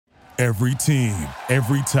Every team,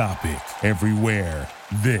 every topic, everywhere.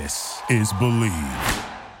 This is Believe.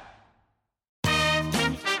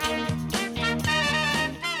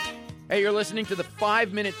 Hey, you're listening to the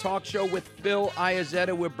 5-Minute Talk Show with Phil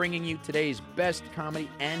Iazetta. We're bringing you today's best comedy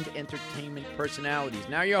and entertainment personalities.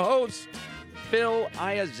 Now your host, Phil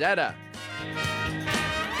Iazetta.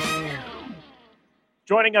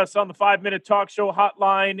 Joining us on the 5-Minute Talk Show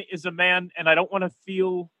hotline is a man, and I don't want to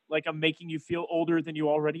feel like I'm making you feel older than you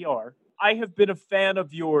already are. I have been a fan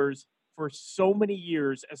of yours for so many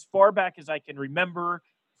years, as far back as I can remember,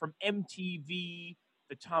 from MTV,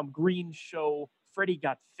 the Tom Green Show, Freddie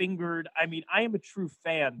Got Fingered. I mean, I am a true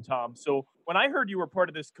fan, Tom. So when I heard you were part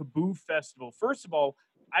of this Kaboo Festival, first of all,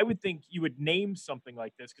 I would think you would name something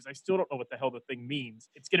like this because I still don't know what the hell the thing means.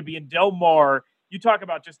 It's going to be in Del Mar. You talk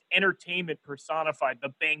about just entertainment personified,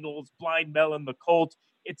 the Bengals, Blind Melon, the Colts.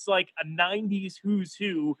 It's like a 90s who's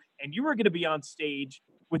who, and you are going to be on stage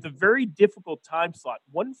with a very difficult time slot,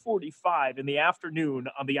 1:45 in the afternoon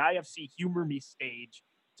on the IFC Humor Me stage.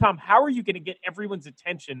 Tom, how are you going to get everyone's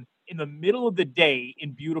attention in the middle of the day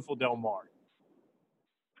in beautiful Del Mar?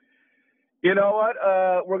 You know what?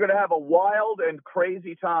 We're going to have a wild and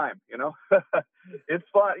crazy time. You know, it's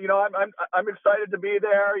fun. You know, I'm excited to be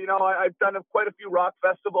there. You know, I've done quite a few rock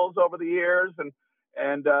festivals over the years, and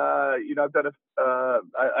you know, I've done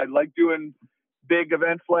I like doing big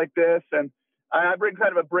events like this, and I bring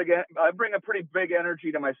a pretty big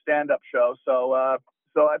energy to my stand-up show. So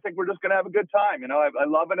I think we're just going to have a good time. You know,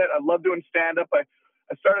 I'm loving it. I love doing stand-up. I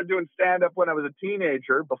started doing stand-up when I was a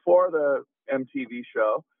teenager before the MTV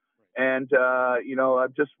show. And, you know,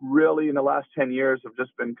 I've just really, in the last 10 years, I've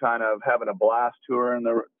just been kind of having a blast touring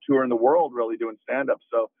the world, really doing stand-up.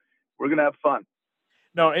 So we're going to have fun.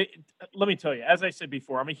 No, let me tell you, as I said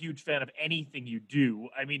before, I'm a huge fan of anything you do.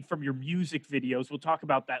 I mean, from your music videos, we'll talk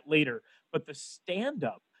about that later. But the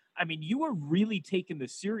stand-up, I mean, you are really taking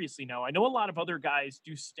this seriously now. I know a lot of other guys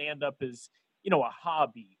do stand-up as, you know, a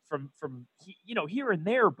hobby from you know, here and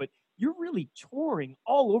there, but you're really touring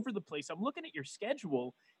all over the place. I'm looking at your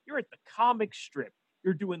schedule. You're at the Comic Strip.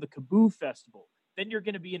 You're doing the Kaboo Festival. Then you're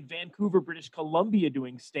going to be in Vancouver, British Columbia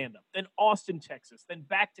doing stand-up. Then Austin, Texas. Then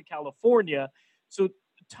back to California. So,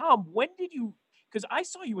 Tom, when did you – because I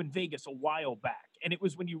saw you in Vegas a while back, and it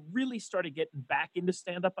was when you really started getting back into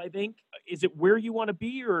stand-up, I think. Is it where you want to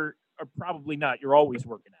be or probably not? You're always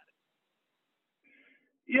working at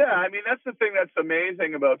it. Yeah, I mean, that's the thing that's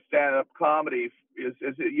amazing about stand-up comedy is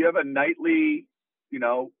that you have a nightly,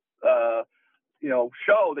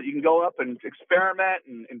 show that you can go up and experiment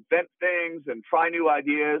and invent things and try new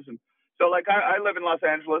ideas. And so, like, I live in Los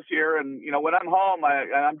Angeles here, and, you know, when I'm home,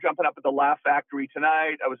 I'm jumping up at the Laugh Factory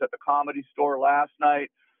tonight. I was at the Comedy Store last night.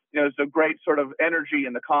 You know, there's a great sort of energy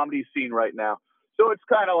in the comedy scene right now. So it's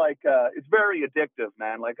kind of like, it's very addictive,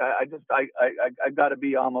 man. Like, I got to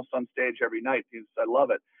be almost on stage every night because I love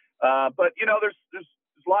it. But, you know, there's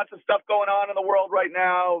lots of stuff going on in the world right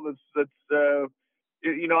now.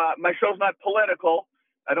 You know, my show's not political.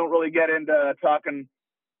 I don't really get into talking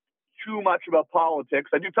too much about politics.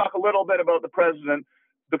 I do talk a little bit about the president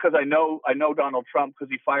because I know Donald Trump because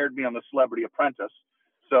he fired me on The Celebrity Apprentice.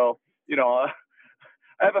 So, you know, I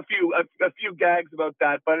have a few gags about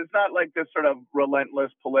that, but it's not like this sort of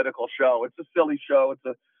relentless political show. It's a silly show.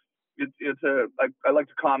 I like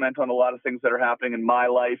to comment on a lot of things that are happening in my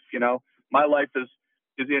life. You know, my life is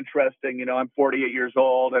interesting. You know, I'm 48 years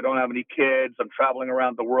old. I don't have any kids. I'm traveling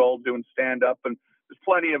around the world doing stand-up, and there's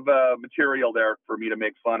plenty of material there for me to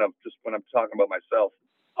make fun of just when I'm talking about myself.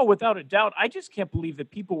 Oh, without a doubt. I just can't believe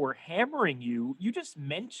that people were hammering you. You just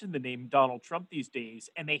mentioned the name Donald Trump these days,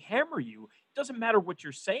 and they hammer you. It doesn't matter what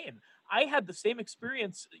you're saying. I had the same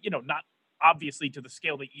experience, you know, not obviously to the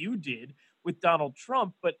scale that you did with Donald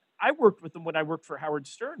Trump, but I worked with him when I worked for Howard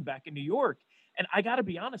Stern back in New York. And I got to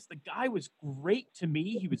be honest, the guy was great to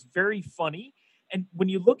me. He was very funny. And when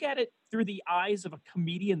you look at it through the eyes of a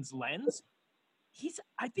comedian's lens,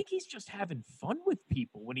 I think he's just having fun with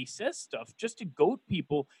people when he says stuff, just to goat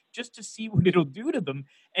people, just to see what it'll do to them.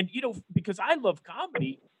 And, you know, because I love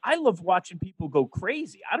comedy, I love watching people go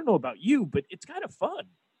crazy. I don't know about you, but it's kind of fun.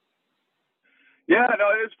 Yeah, no,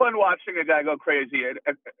 it's fun watching a guy go crazy,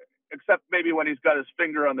 except maybe when he's got his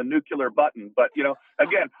finger on the nuclear button. But, you know,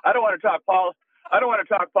 again, I don't want to talk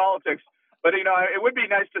politics. But, you know, it would be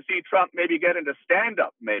nice to see Trump maybe get into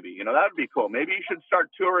stand-up, maybe. You know, that would be cool. Maybe he should start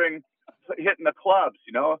touring, hitting the clubs,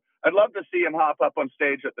 you know. I'd love to see him hop up on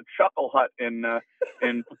stage at the Chuckle Hut in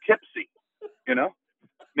Poughkeepsie, you know.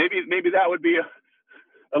 Maybe that would be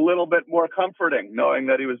a little bit more comforting, knowing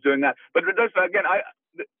that he was doing that. But again,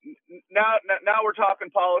 now we're talking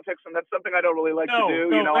politics, and that's something I don't really like to do.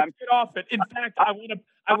 No, let's get off it. In fact, I want to.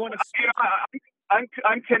 You know,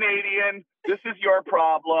 I'm Canadian. This is your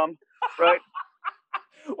problem, right?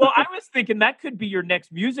 Well, I was thinking that could be your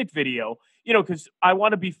next music video, because I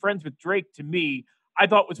Want to Be Friends with Drake, to me, I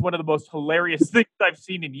thought was one of the most hilarious things I've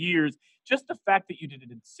seen in years. Just the fact that you did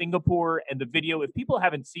it in Singapore and the video, if people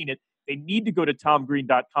haven't seen it, they need to go to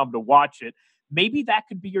TomGreen.com to watch it. Maybe that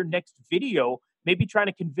could be your next video, maybe trying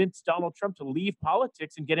to convince Donald Trump to leave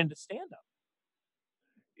politics and get into stand-up.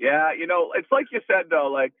 Yeah, it's like you said, though,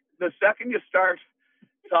 like the second you start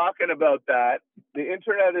talking about that, the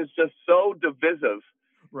internet is just so divisive.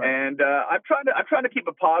 Right. And I'm trying to keep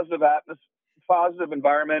a positive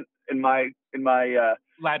environment in my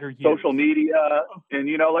latter years. Social media, and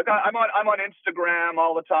I'm on Instagram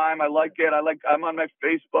all the time. I like it. I'm on my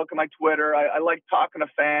Facebook and my Twitter. I like talking to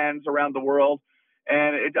fans around the world,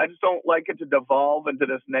 and I just don't like it to devolve into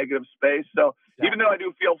this negative space. So even though I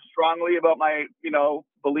do feel strongly about my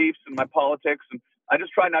beliefs and my politics, and I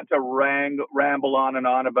just try not to ramble on and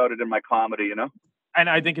on about it in my comedy. And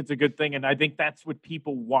I think it's a good thing. And I think that's what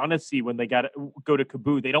people want to see when they go to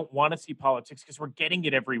KABOO. They don't want to see politics because we're getting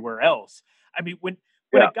it everywhere else. I mean, when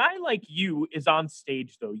a guy like you is on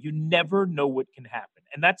stage, though, you never know what can happen.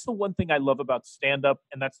 And that's the one thing I love about stand-up.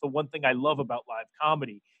 And that's the one thing I love about live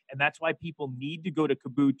comedy. And that's why people need to go to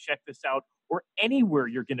KABOO, check this out, or anywhere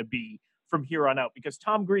you're going to be from here on out. Because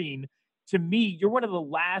Tom Green, to me, you're one of the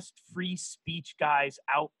last free speech guys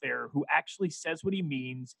out there who actually says what he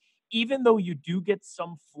means. Even though you do get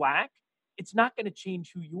some flack, it's not going to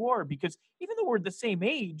change who you are, because even though we're the same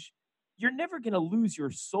age, you're never going to lose your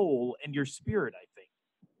soul and your spirit, I think.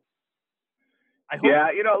 Yeah,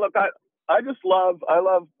 look, I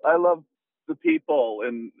love the people,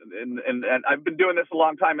 and I've been doing this a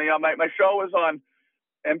long time. My show was on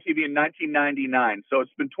MTV in 1999, so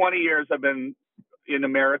it's been 20 years I've been in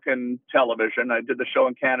American television. I did the show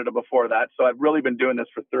in Canada before that, so I've really been doing this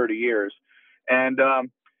for 30 years. And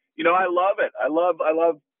I love it. I love,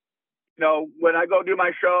 when I go do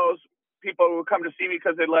my shows, people will come to see me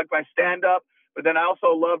because they like my stand-up. But then I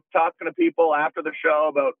also love talking to people after the show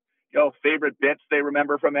about, favorite bits they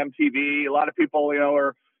remember from MTV. A lot of people,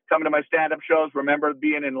 are coming to my stand-up shows, remember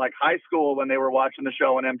being in like high school when they were watching the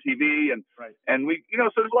show on MTV. And, right. And we, so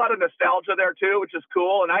there's a lot of nostalgia there too, which is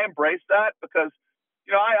cool. And I embrace that because,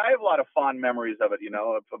 I have a lot of fond memories of it,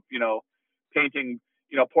 of painting,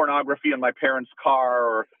 pornography in my parents' car,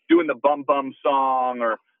 or doing the Bum Bum song,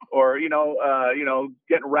 or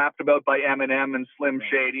getting rapped about by Eminem and Slim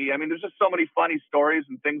Shady. I mean, there's just so many funny stories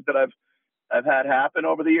and things that I've had happen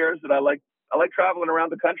over the years that I like traveling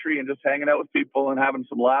around the country and just hanging out with people and having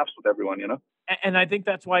some laughs with everyone, And I think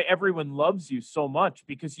that's why everyone loves you so much,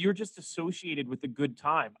 because you're just associated with a good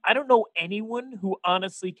time. I don't know anyone who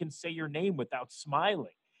honestly can say your name without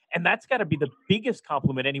smiling. And that's got to be the biggest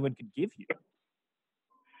compliment anyone could give you.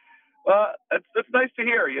 Well, it's nice to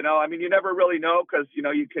hear, I mean, you never really know, because,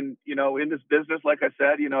 you can, in this business, like I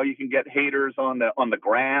said, you can get haters on the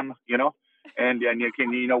gram, and you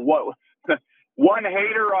can, one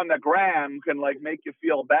hater on the gram can like make you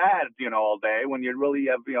feel bad, all day, when you really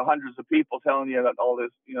have, hundreds of people telling you that all this,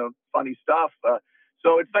 funny stuff.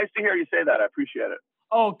 So it's nice to hear you say that. I appreciate it.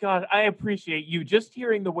 Oh, God, I appreciate you. Just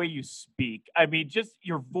hearing the way you speak. I mean, just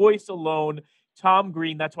your voice alone. Tom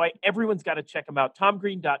Green. That's why everyone's got to check him out.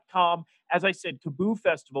 TomGreen.com. As I said, KABOO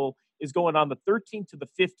Festival is going on the 13th to the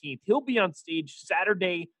 15th. He'll be on stage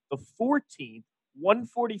Saturday the 14th,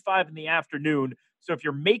 1:45 in the afternoon. So if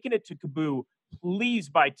you're making it to KABOO, please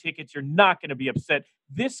buy tickets. You're not going to be upset.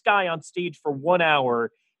 This guy on stage for 1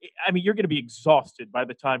 hour, I mean, you're going to be exhausted by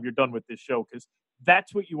the time you're done with this show, because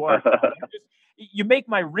that's what you are. You make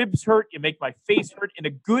my ribs hurt. You make my face hurt in a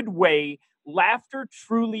good way. Laughter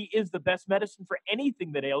truly is the best medicine for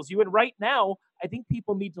anything that ails you. And right now, I think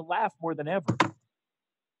people need to laugh more than ever.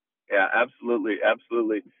 Yeah, absolutely.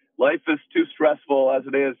 Absolutely. Life is too stressful as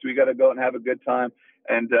it is. We got to go and have a good time.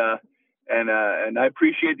 And I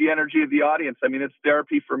appreciate the energy of the audience. I mean, it's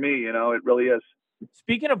therapy for me, it really is.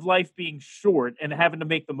 Speaking of life being short and having to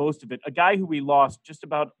make the most of it, a guy who we lost just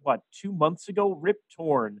about, 2 months ago, Rip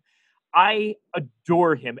Torn. I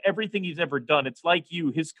adore him. Everything he's ever done. It's like you,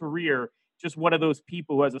 his career, just one of those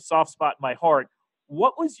people who has a soft spot in my heart.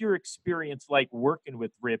 What was your experience like working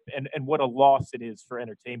with Rip, and what a loss it is for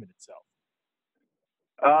entertainment itself?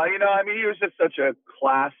 I mean, he was just such a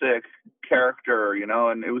classic character,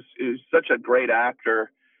 and it was such a great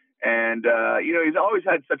actor. And, he's always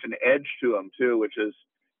had such an edge to him, too, which is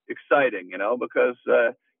exciting, because,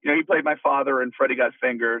 he played my father in Freddy Got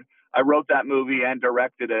Fingered. I wrote that movie and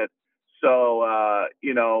directed it. So,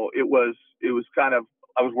 it was kind of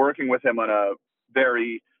I was working with him on a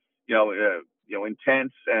very,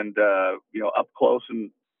 intense and, up close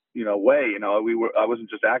and, way. I wasn't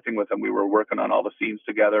just acting with him. We were working on all the scenes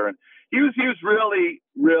together, and he was really,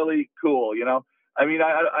 really cool. I mean,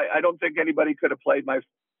 I don't think anybody could have played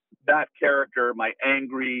that character, my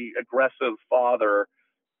angry, aggressive father,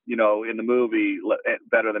 in the movie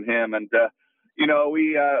better than him. And,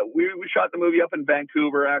 we shot the movie up in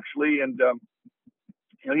Vancouver actually. And,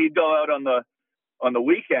 he'd go out on the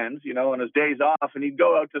weekends, on his days off, and he'd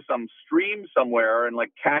go out to some stream somewhere and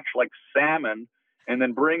like catch like salmon, and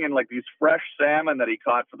then bring in like these fresh salmon that he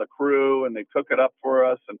caught for the crew, and they cook it up for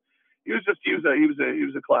us. And he was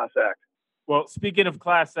a class act. Well, speaking of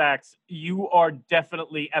class acts, you are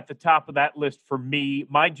definitely at the top of that list for me,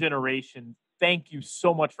 my generation. Thank you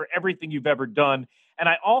so much for everything you've ever done. And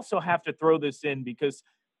I also have to throw this in because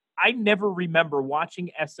I never remember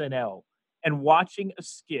watching SNL and watching a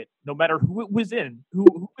skit, no matter who it was in,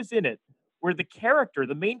 who was in it, where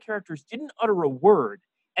the main characters didn't utter a word,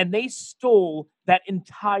 and they stole that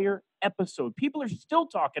entire episode. People are still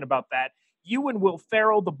talking about that. You and Will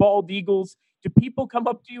Ferrell, the Bald Eagles. Do people come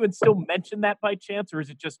up to you and still mention that by chance, or is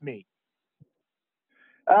it just me?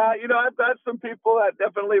 I've got some people that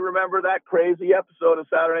definitely remember that crazy episode of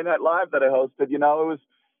Saturday Night Live that I hosted. It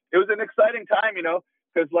was an exciting time,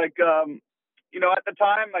 because at the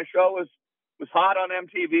time my show was hot on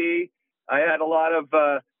MTV. I had a lot of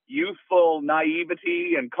youthful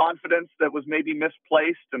naivety and confidence that was maybe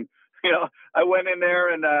misplaced. And, I went in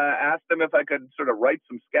there and asked them if I could sort of write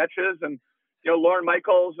some sketches. And, Lorne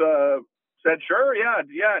Michaels said, sure, yeah.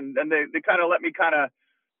 And they kind of let me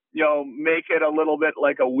make it a little bit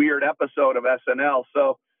like a weird episode of SNL.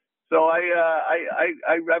 So I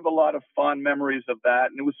have a lot of fond memories of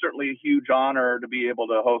that. And it was certainly a huge honor to be able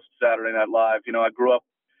to host Saturday Night Live. I grew up,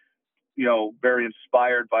 very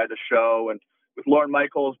inspired by the show, and with Lorne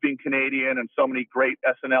Michaels being Canadian and so many great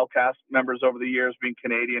SNL cast members over the years being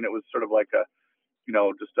Canadian, it was sort of like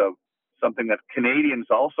something that Canadians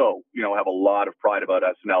also, have a lot of pride about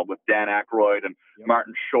SNL, with Dan Aykroyd and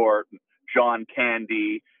Martin Short and John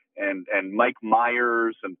Candy and Mike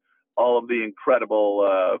Myers and all of the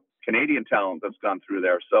incredible Canadian talent that's gone through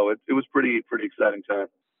there. So it was pretty exciting time.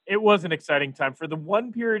 It was an exciting time. For the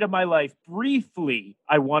one period of my life, briefly,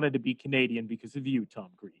 I wanted to be Canadian because of you, Tom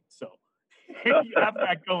Green. So you have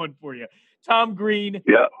that going for you. Tom Green,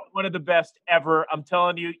 one of the best ever. I'm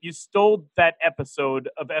telling you, you stole that episode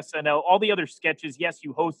of SNL. All the other sketches, yes,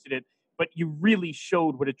 you hosted it, but you really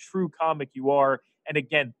showed what a true comic you are. And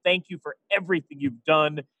again, thank you for everything you've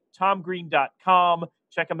done. TomGreen.com.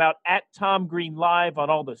 Check him out at Tom Green Live on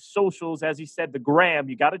all the socials. As he said, the gram,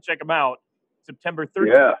 you got to check him out. September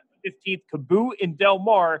 13th, 15th, Kaboo in Del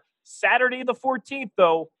Mar. Saturday the 14th,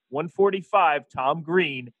 though, 1:45, Tom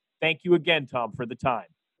Green. Thank you again, Tom, for the time.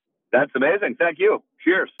 That's amazing. Thank you.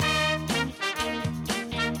 Cheers.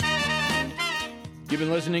 You've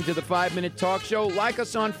been listening to the 5-Minute Talk Show. Like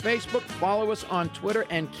us on Facebook, follow us on Twitter,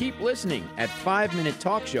 and keep listening at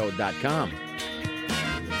 5minutetalkshow.com.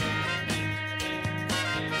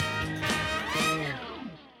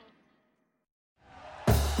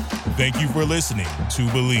 Thank you for listening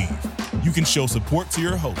to Believe. You can show support to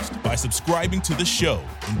your host by subscribing to the show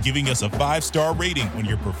and giving us a 5-star rating on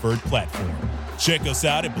your preferred platform. Check us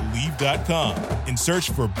out at Believe.com and search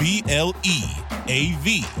for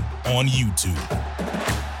BLEAV on YouTube.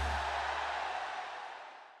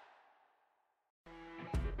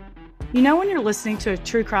 You know when you're listening to a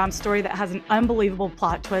true crime story that has an unbelievable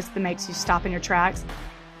plot twist that makes you stop in your tracks?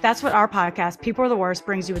 That's what our podcast, People Are the Worst,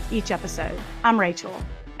 brings you with each episode. I'm Rachel.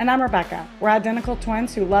 And I'm Rebecca. We're identical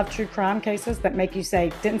twins who love true crime cases that make you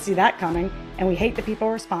say, didn't see that coming, and we hate the people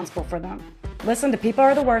responsible for them. Listen to People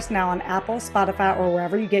Are the Worst now on Apple, Spotify, or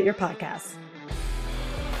wherever you get your podcasts.